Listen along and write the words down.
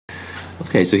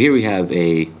Okay, so here we have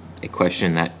a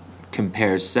question that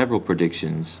compares several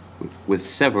predictions with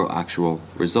several actual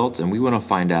results, and we want to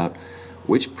find out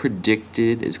which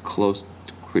predicted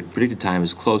time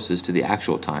is closest to the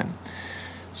actual time.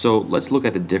 So let's look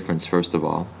at the difference first of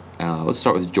all. Let's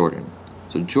start with Jordan.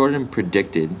 So Jordan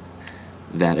predicted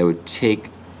that it would take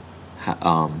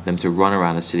them to run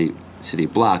around a city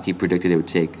block. He predicted it would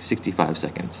take 65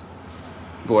 seconds.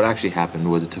 But what actually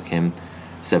happened was it took him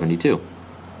 72.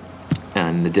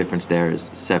 And the difference there is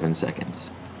 7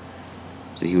 seconds.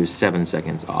 So he was 7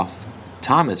 seconds off.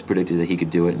 Thomas predicted that he could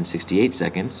do it in 68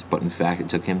 seconds, but in fact it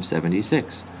took him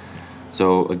 76.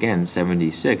 So again,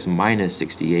 76 minus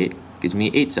 68 gives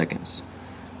me 8 seconds.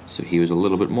 So he was a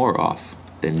little bit more off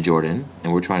than Jordan,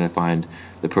 and we're trying to find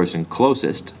the person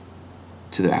closest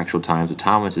to the actual time. So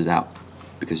Thomas is out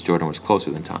because Jordan was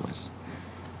closer than Thomas.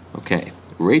 Okay,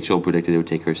 Rachel predicted it would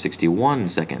take her 61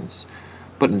 seconds,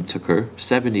 but it took her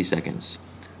 70 seconds.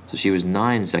 So she was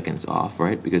 9 seconds off,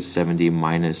 right? Because 70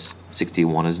 minus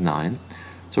 61 is 9.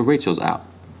 So Rachel's out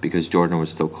because Jordan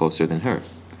was still closer than her.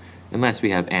 And last we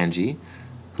have Angie,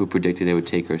 who predicted it would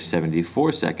take her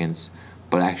 74 seconds,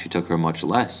 but actually took her much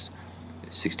less,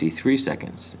 63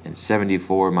 seconds. And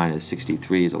 74 minus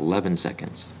 63 is 11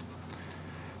 seconds.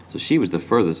 So she was the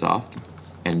furthest off,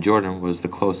 and Jordan was the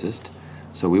closest.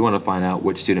 So we want to find out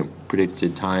which student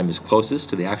predicted time is closest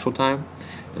to the actual time,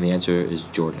 and the answer is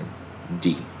Jordan,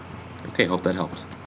 D. Okay, hope that helped.